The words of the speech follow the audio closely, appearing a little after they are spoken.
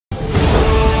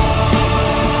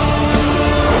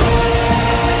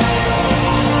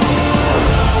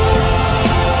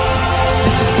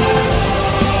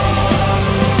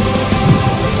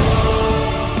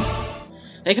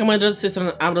Hejka moi drodzy, z tej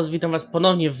strony Amros, witam was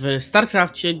ponownie w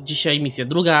StarCraftie. Dzisiaj misja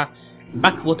druga,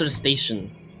 BackWater Station.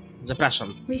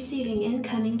 Zapraszam. Receiving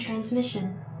incoming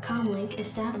transmission. Comlink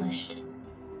established.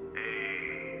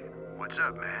 Hey, what's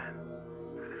up, man?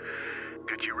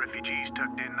 Got your refugees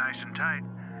tucked in nice and tight?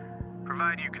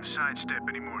 Provided you can sidestep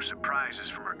any more surprises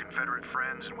from our Confederate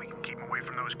friends and we can keep them away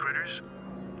from those critters,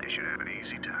 they should have an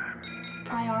easy time.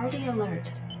 Priority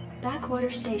alert.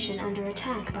 BackWater station under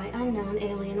attack by unknown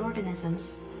alien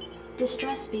organisms.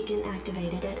 Distress beacon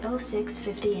activated at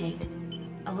 0658.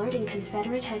 Alerting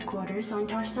Confederate headquarters on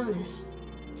Tarsonis.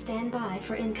 Stand by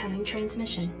for incoming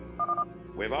transmission.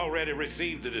 We've already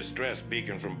received the distress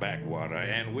beacon from BackWater,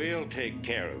 and we'll take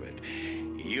care of it.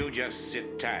 You just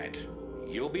sit tight.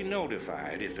 You'll be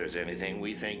notified if there's anything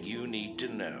we think you need to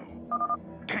know.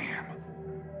 Damn!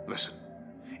 Listen,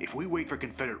 if we wait for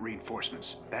Confederate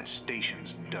reinforcements, that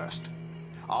station's dust.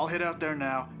 I'll head out there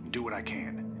now and do what I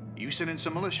can. You send in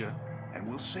some militia, and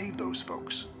we'll save those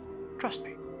folks. Trust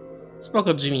me.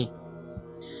 Spoko, Jimmy.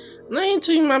 No i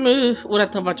czyli mamy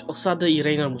uratować osadę i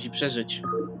Raynor musi przeżyć.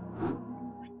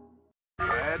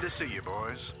 Glad to see you,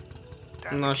 boys.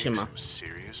 No siema.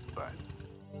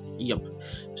 Jop.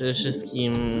 Przede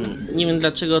wszystkim nie wiem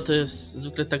dlaczego to jest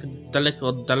zwykle tak daleko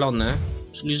oddalone.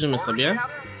 Przybliżymy sobie.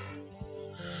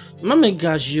 Mamy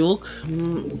gaziuk.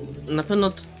 Na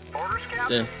pewno...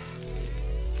 Ty.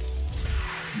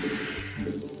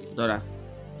 Dobra.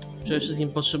 Przede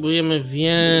wszystkim potrzebujemy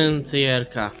więcej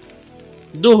RK.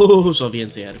 Dużo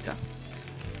więcej RK.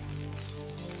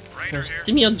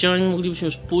 Tymi oddziałami moglibyśmy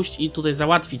już pójść i tutaj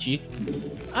załatwić ich.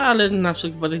 Ale na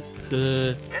wszelki wypadek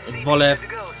wolę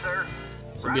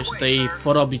sobie jeszcze tutaj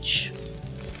porobić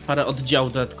parę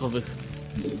oddziałów dodatkowych.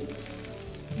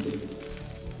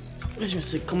 Weźmy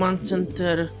sobie Command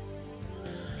Center.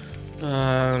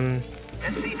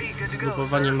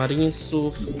 Zgrupowanie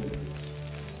Marinesów.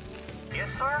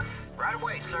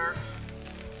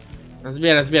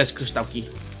 Zbierać kryształki.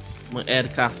 Moje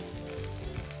RK.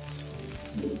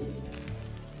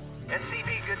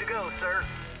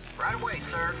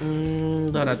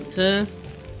 Dobra, ty.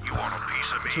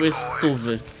 Tu jest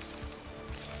stówy.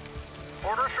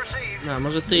 No,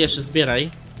 może ty jeszcze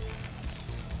zbieraj.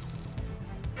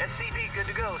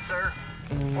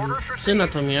 Ty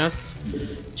natomiast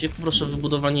cię poproszę o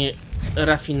wybudowanie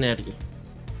rafinerii.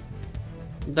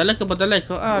 Daleko, bo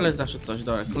daleko, ale zawsze coś.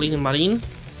 Dobra, kolejny marine.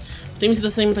 W tej misji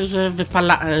dostajemy także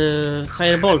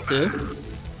firebolty.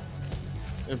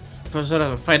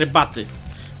 Przepraszam, firebaty.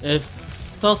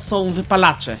 To są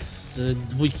wypalacze z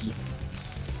dwójki.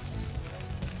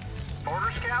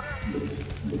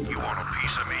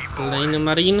 Kolejny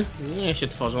marine. Nie się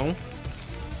tworzą.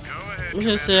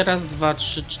 Myślę sobie raz, dwa,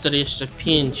 trzy, cztery, jeszcze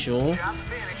pięciu.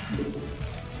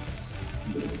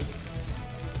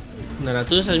 Dobra,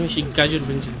 tu jeszcze mi się gaziur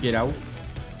będzie zbierał.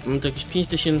 Mamy tu jakieś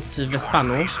 5000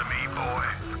 wespanów.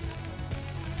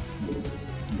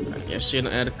 Tak, jeszcze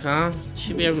jedna RK.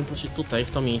 Ciebie ja bym prosił tutaj,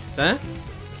 w to miejsce.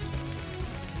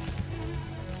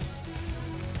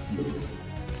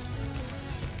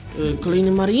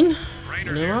 Kolejny marin?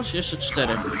 Nie masz? Jeszcze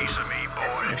 4.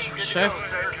 Jeszcze 3.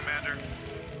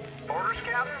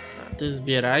 A ty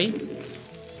zbieraj.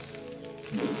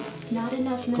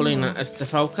 Kolejna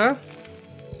SCV-ka.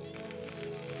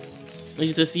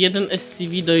 Wiecie, to jest jeden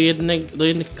SCV do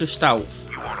jednych kryształów.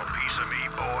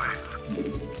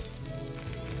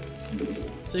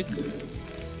 Cyk.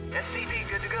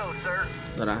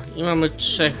 Dobra, i mamy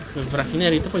 3 w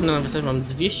rafinerii, to powinno nam wystarczyć, mam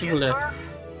 200 w ogóle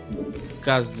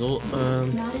gazu.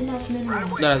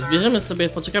 Dobra, zbierzemy sobie,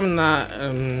 poczekamy na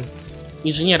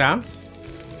inżyniera.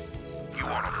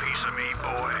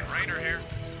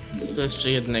 To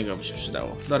jeszcze jednego by się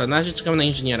przydało. Dobra, na razie czekamy na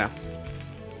inżyniera.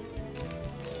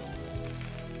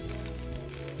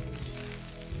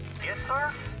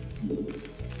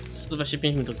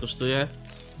 $125 mi to kosztuje.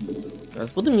 Teraz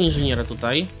zbudujmy inżyniera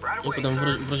tutaj i potem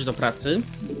wróci do pracy.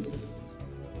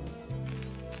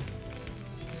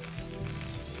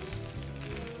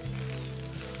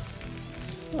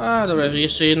 A dobra,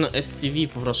 jeszcze jedno SCV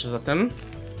poproszę zatem.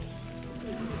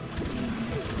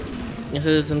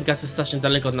 Niestety ten gaz jest strasznie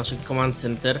daleko od naszych command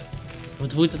center. W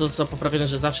dwójce to zostało poprawione,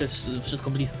 że zawsze jest wszystko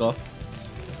blisko.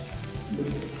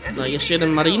 No i jeszcze jeden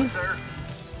marine.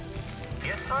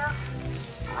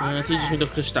 Ty idziesz mi do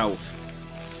kryształów.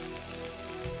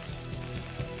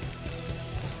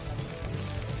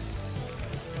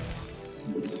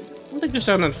 No te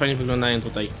kryształy nawet fajnie wyglądają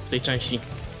tutaj, w tej części.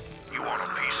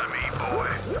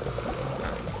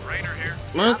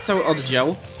 Mamy cały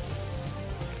oddział.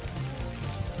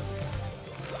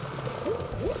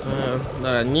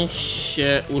 Dobra, niech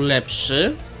się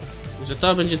ulepszy. Że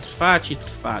to będzie trwać i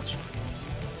trwać.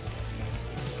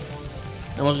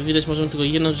 A może widać, możemy tylko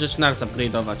jedną rzecz naraz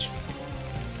upgrade'ować.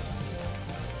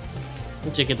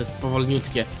 Wiecie, jakie to jest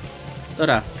powolniutkie.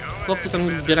 Dobra, chłopcy tam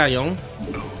ich zbierają.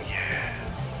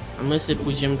 A my sobie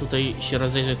pójdziemy tutaj się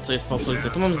rozejrzeć, co jest po okolicy.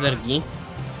 Tu mam zergi.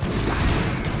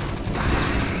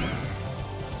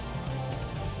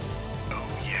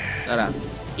 Dobra,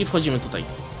 i wchodzimy tutaj.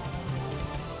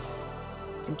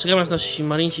 Czekamy, aż nasi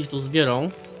marinci się tu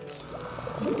zbiorą.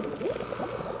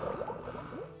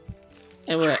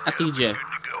 Ewe, a ty gdzie?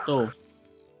 Tu.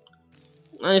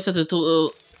 No niestety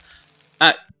tu...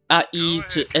 AI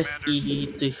czy SI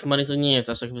tych marinesów nie jest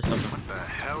aż tak wysoko.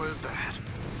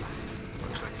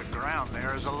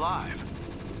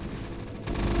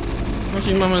 No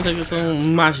czyli mamy tego tą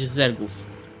maść zergów.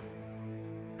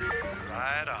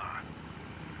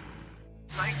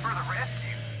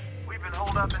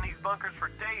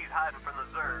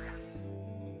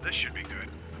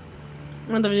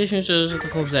 No dowiedzieliśmy się, że to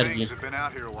są zergi.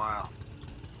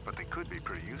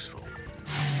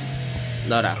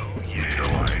 Dobra.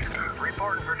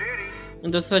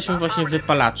 Dostaliśmy właśnie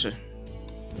wypalaczy.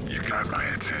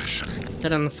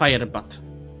 Teren Firebat.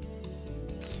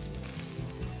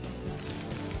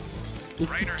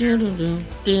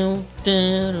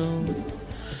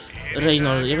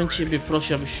 Reynold, ja bym ciebie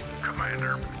prosił, abyś...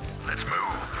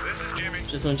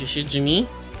 Przesuńcie się, Jimmy.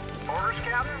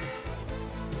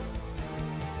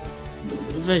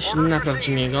 Weź napraw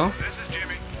Jimmy'ego.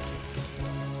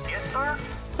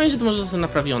 Fajnie, że to może zostać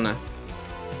naprawione.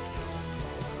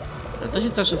 To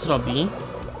się cały czas robi.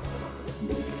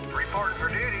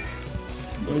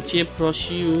 Bym cię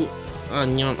prosił... A,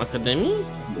 nie mam akademii?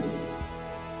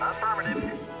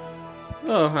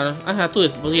 O, ale... Aha, tu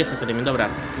jest, bo jest akademia, dobra.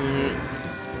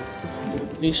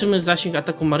 Zwiększymy zasięg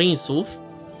ataku marinesów.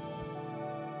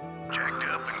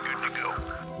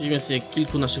 Weźmiemy sobie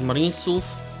kilku naszych marinesów.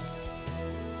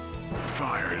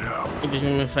 I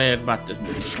weźmiemy firebaty.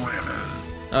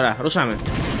 Dobra, ruszamy.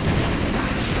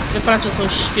 Wypalacze są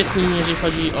świetni, jeżeli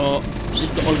chodzi o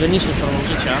przeciwko organicznym formom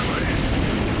życia.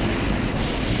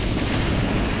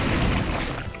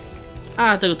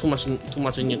 A, tego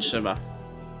tłumaczeń nie trzeba.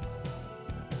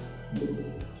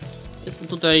 Jest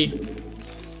tutaj...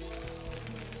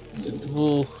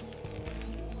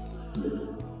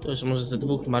 To już może ze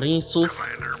dwóch marinesów.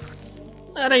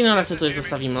 A Reynolda co tutaj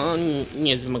zostawimy, on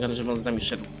nie jest wymagany, żeby on z nami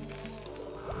szedł.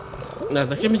 Dobra,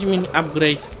 za chwilę będziemy mieli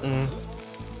upgrade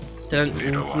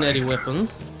Transcendental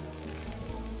Weapons.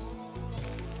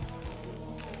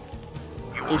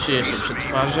 Tu się jeszcze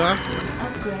przetwarza.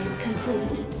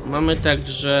 Mamy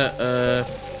także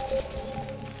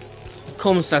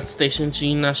Comsat Station,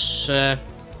 czyli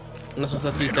naszą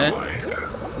satelitę.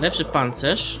 Lepszy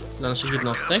pancerz dla naszych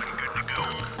jednostek.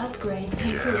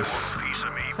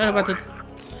 Herbaty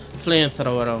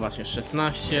flamethrower właśnie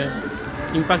 16.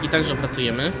 Steampaki także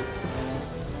opracujemy.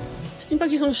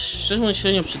 Steampaki są szczerze mówiąc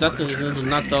średnio przydatne ze względu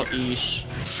na to, iż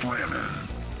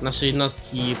nasze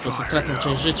jednostki po prostu tracą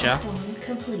część życia.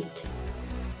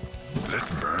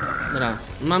 Dobra,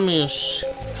 mamy już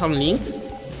comlink,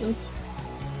 więc...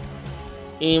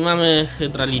 I mamy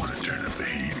hydraliski.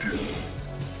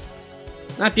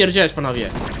 Napierdzielać, panowie!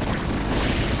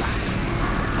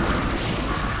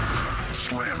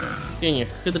 Nie,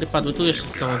 hydry padły, tu jeszcze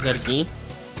są zergi.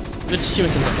 Wyczyścimy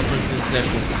sobie na kontrolę z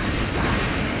zergów.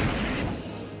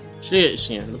 Czyli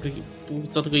jeszcze nie,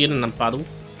 co tylko jeden nam padł.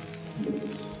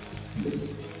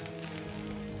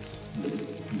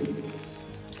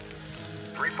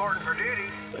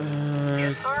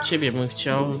 Ciebie bym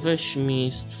chciał, weź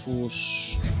mi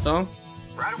stwórz to.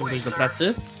 Wejść do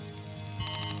pracy.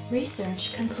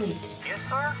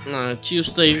 No, ci już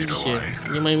tutaj widzicie,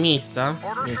 nie mają miejsca,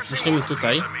 więc wyślemy ich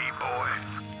tutaj.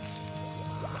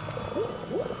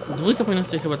 Dwójka powinna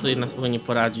sobie chyba tutaj na spokojnie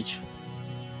poradzić.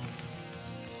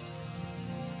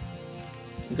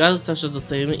 Gazu cały czas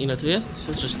dostajemy, ile tu jest?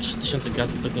 Przecież 3000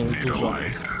 gazu, całkiem dużo.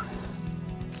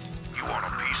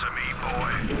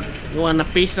 You want a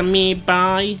piece of me,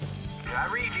 boy?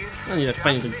 No nie tak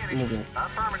fajnie to mówią.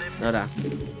 Dobra.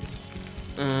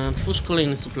 Twórz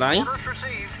kolejny supply.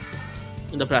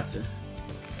 I do pracy.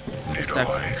 Tak,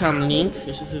 comlink.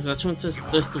 Jeszcze sobie zobaczymy, co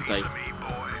jest tutaj.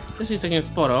 To jest całkiem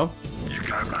sporo.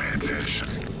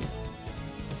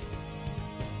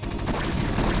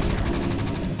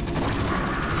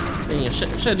 Nie,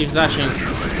 wszedł w zasięg.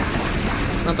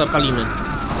 No to palimy.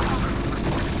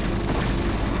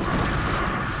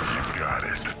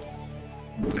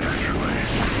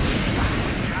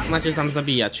 Macie tam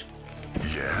zabijać.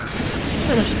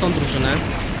 Zajmę się tą drużynę.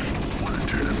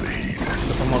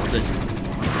 Do pomocy.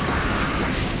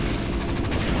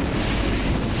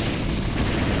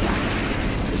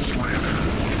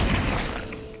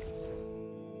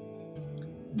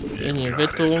 I nie, wy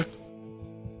tu.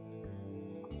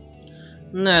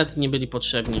 Nawet nie byli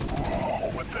potrzebni.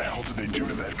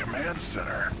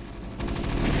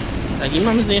 Tak, i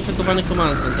mamy zainfekowany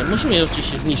command center. Musimy je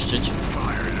oczywiście zniszczyć.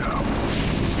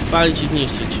 Spalić i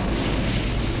zniszczyć.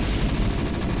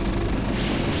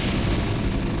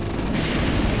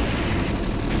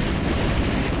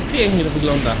 Pięknie to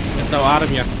wygląda, jak cała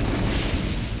armia.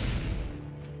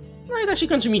 No i tak się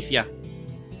kończy misja.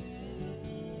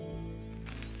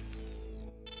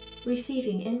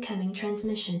 Receiving incoming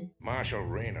transmission. Marshal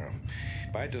Rayner,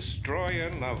 by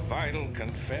destroying a vital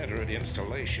Confederate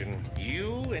installation,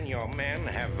 you and your men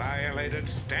have violated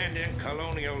standing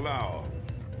colonial law.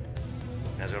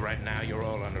 As of right now, you're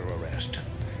all under arrest.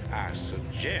 I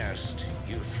suggest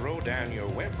you throw down your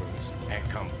weapons and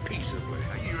come peaceably.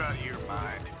 Are you out of your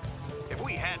mind? If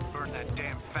we hadn't burned that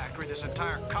damn factory, this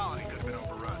entire colony could have been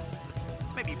overrun.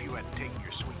 Maybe if you hadn't taken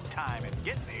your sweet time in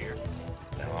getting here.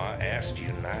 Now, I asked you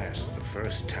nice the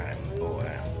first time, boy.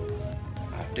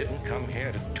 I didn't come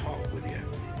here to talk with you.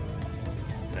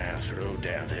 Now throw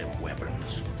down them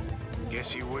weapons.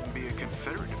 Guess you wouldn't be a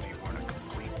Confederate if you weren't a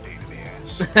complete pain in the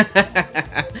ass.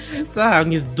 Tak,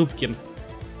 on jest dupkiem.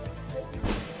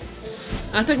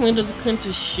 A tak, moi drodzy,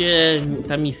 kończy się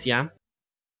ta misja.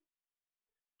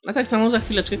 A tak samo za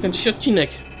chwileczkę kończy się odcinek.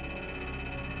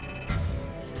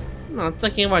 No,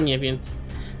 takie ładnie, więc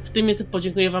w tym miejscu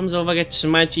podziękuję wam za uwagę,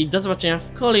 trzymajcie i do zobaczenia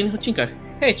w kolejnych odcinkach.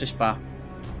 Hej, cześć, pa!